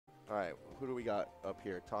All right, who do we got up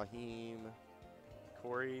here? Tahim,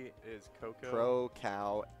 Corey is Coco. Pro,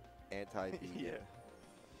 Cow, Anti-Vegan. Yeah.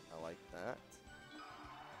 I like that.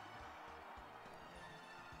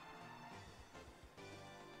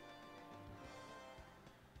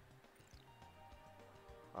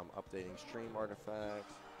 I'm updating stream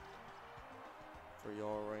artifacts for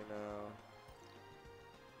y'all right now.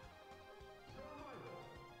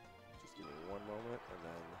 Just give me one moment, and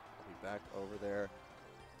then I'll be back over there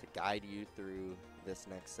to guide you through this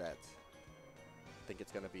next set. I think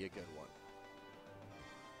it's going to be a good one.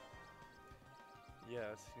 Yeah,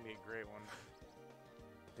 it's going to be a great one.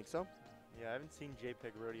 Think so? Yeah, I haven't seen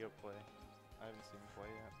JPEGRodeo play. I haven't seen him play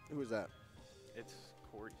yet. Who is that? It's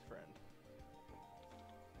Corey's friend.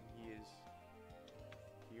 And he is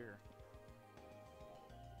here.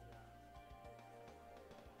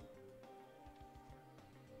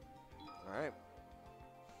 All right.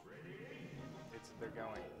 They're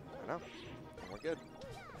going. I know. We're good.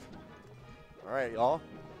 All right, y'all.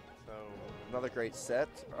 So Another great set.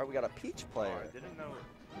 All right, we got a Peach player. Oh, I didn't know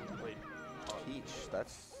he played Peach.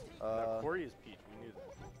 That's no, Corey is Peach. We knew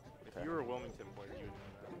that. If Okay. you were a Wilmington player, you would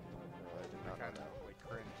know that. I did I not know kind of that. like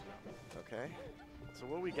cringe. Now. Okay. So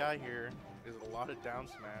what we got here is a lot of down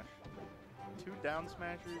smash. 2 down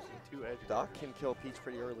smashers and 2 edge. Doc guarders. can kill Peach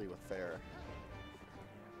pretty early with Fair.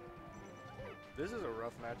 This is a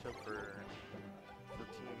rough matchup for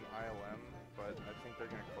Team ILM, but I think they're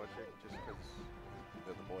gonna clutch it just because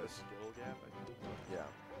They're the the boys. skill gap. I think. Yeah.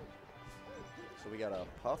 So we got a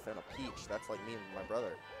Puff and a Peach. That's like me and my brother.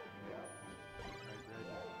 Yeah. I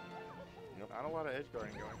agree. Yep. Not a lot of edge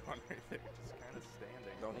guarding going on right there. Just kind of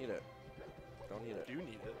standing. Don't need it. Don't need it. Do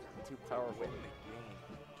need it. Too To powerful. win the game.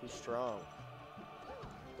 Too strong.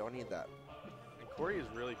 Don't need that. And Corey is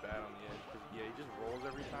really bad on the edge because yeah, he just rolls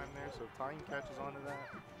every time there. So if Time catches onto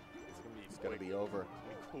that, It's gonna gonna be over.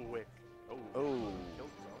 It's gonna be quick. Oh. Oh, Killed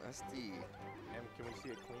himself. SD. And can we see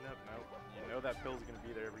a cleanup? No. You know that pill's gonna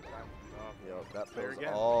be there every time. Yo, that There pill's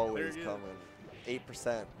again. always There it is. coming.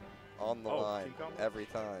 8% on the Oh, line team combo? every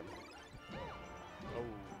time. Oh.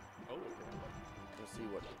 Oh. Okay. Let's see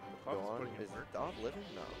what Puff's go on. putting in Is work. Dahv living?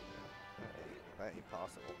 No. That ain't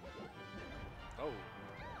possible. Oh.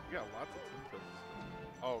 You got lots of team kills.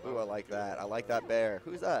 Oh. Ooh, I was like good. that. I like that bear.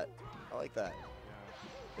 Who's that? I like that.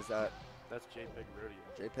 Yeah. Is that That's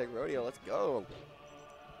JPEGRodeo. JPEGRodeo? Let's go.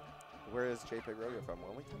 Where is JPEGRodeo from?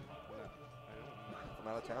 Wilmington? No, I don't know. From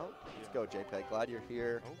out of town? Let's Yeah. go, JPEG. Glad you're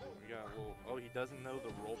here. Oh, we got a little. Oh, he doesn't know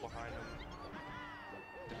the roll behind him.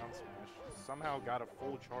 Down smash. Somehow got a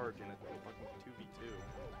full charge in a fucking 2v2.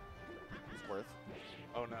 It's worth.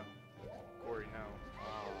 Oh no. Corey, no.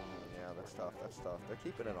 Yeah, that's tough. That's tough. They're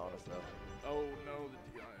keeping it honest though. Oh no, the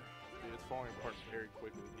DI. Dude, it's falling apart very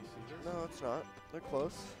quickly. Do you see this? No, it's not. They're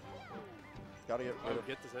close. Gotta get rid Oh, of.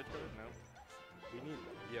 get this edge guard? No. We need,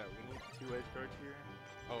 yeah, we need 2 edge guards here.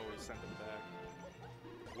 Oh, he sent them back.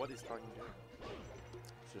 What is talking doing?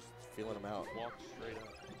 Just feeling them out. Walk straight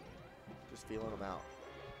up. Just feeling them out.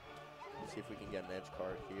 Let's see if we can get an edge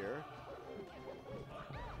card here.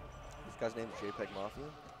 This guy's name is JPEG Mafia.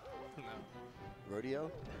 No.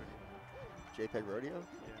 Rodeo? JPEGRodeo?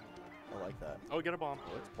 Yeah. I like that. Oh, get a bomb.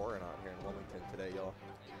 Well, it's pouring out here in Wilmington today, y'all.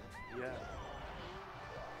 Yeah.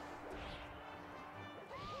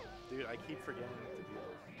 Dude, I keep forgetting to do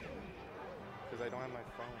this. Because I don't have my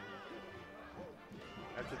phone.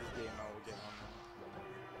 After this game, I will get on that.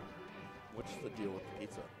 What's the deal with the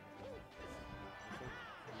pizza? I think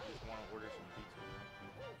you just want to order some pizza.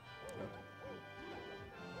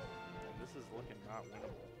 And this is looking not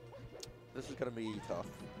winnable. This is going to be tough,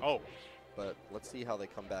 Oh! but let's see how they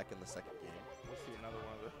come back in the second game. Let's see another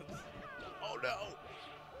one of those. Oh no!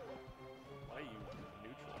 Why are you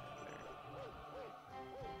neutral there?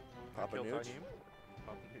 Papa Kill Nooch? Tahim?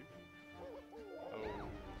 Papa Nooch.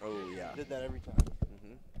 Oh. Oh, yeah. Did that every time.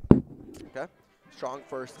 Okay. Strong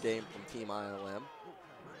first game from Team ILM.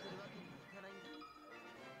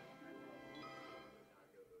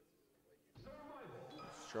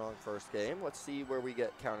 Strong first game. Let's see where we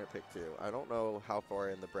get counter pick to. I don't know how far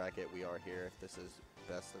in the bracket we are here, if this is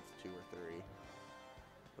best of 2 or 3.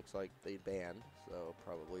 Looks like they banned, so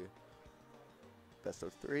probably best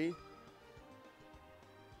of 3.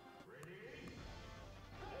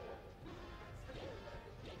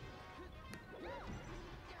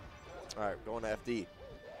 All right, going to FD.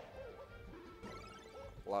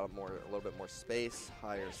 A little bit more space,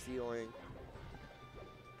 higher ceiling.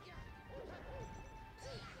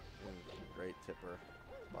 Great tipper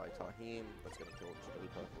by Tahim. That's gonna kill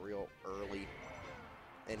Jigglypuff real early.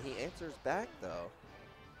 And he answers back though.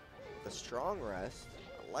 The strong rest.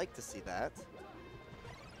 I like to see that.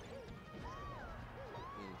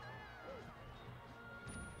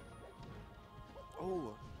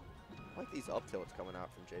 Oh, I like these up tilts coming out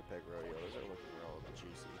from JPEGRodeo. Those are looking real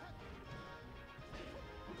juicy.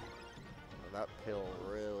 And that pill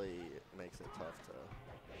really makes it tough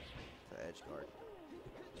to edge guard.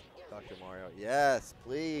 Dr. Mario, yes,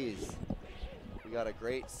 please. We got a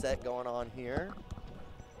great set going on here.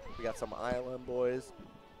 We got some ILM boys.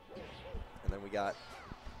 And then we got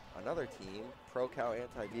another team, Pro Cow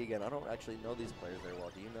Anti-Vegan. I don't actually know these players very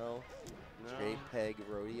well. Do you know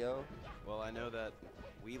JPEGRodeo? Well, I know that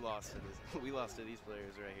we lost to this. We lost to these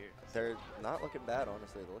players right here. They're not looking bad,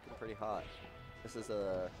 honestly. They're looking pretty hot. This is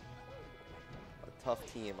a tough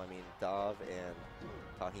team. I mean, Dahv and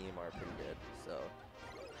Tahim are pretty good. So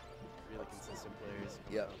Really consistent players.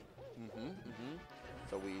 yeah.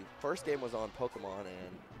 So first game was on Pokemon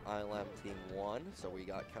and ILM team won. So we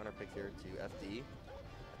got counterpicked here to FD.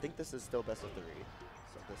 I think this is still best of 3.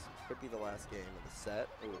 So this could be the last game of the set.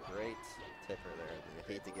 Ooh, great tipper there.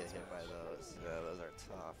 I hate to get hit by those. Yeah, those are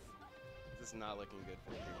tough. This is not looking good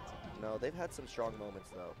for the green team. No, they've had some strong moments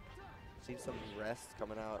though. Seen some rests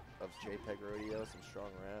coming out of JPEGRodeo, some strong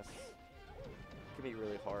rests. It can be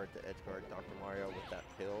really hard to edge guard Dr. Mario with that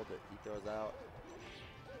pill that he throws out.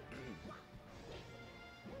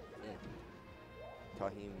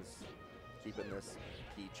 Tahim's keeping this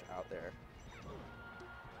Peach out there.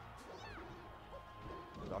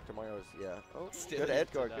 Dr. Mario's, yeah. Oh, Still good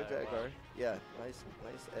edge guard, to good die. edge guard. Yeah, nice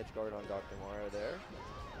edge guard on Dr. Mario there.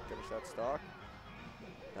 Finish that stock.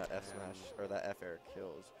 That F smash, or that F air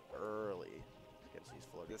kills early against these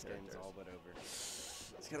floating This game's characters. all but over.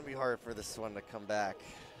 It's gonna be hard for this one to come back.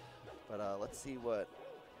 But let's see what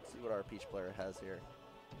our Peach player has here.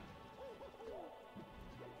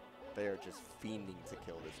 They are just fiending to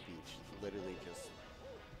kill this Peach. Literally just.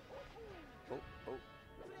 Oh.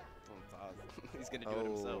 He's gonna do it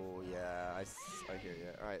himself. Oh yeah, I hear you.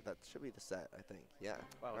 All right, that should be the set, I think. Yeah.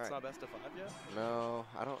 Wow, All it's right. not best of 5 yet? No,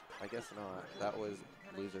 I guess not. That was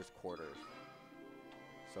losers quarters.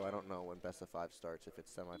 So I don't know when best of 5 starts, if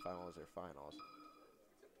it's semifinals or finals.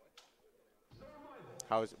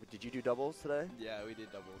 Did you do doubles today? Yeah, we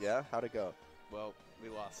did doubles. Yeah? How'd it go? Well, we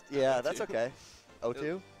lost. Yeah, 0-2. that's okay.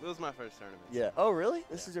 0-2? It was my first tournament. Yeah. Oh, really?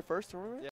 This is your first tournament? Yeah.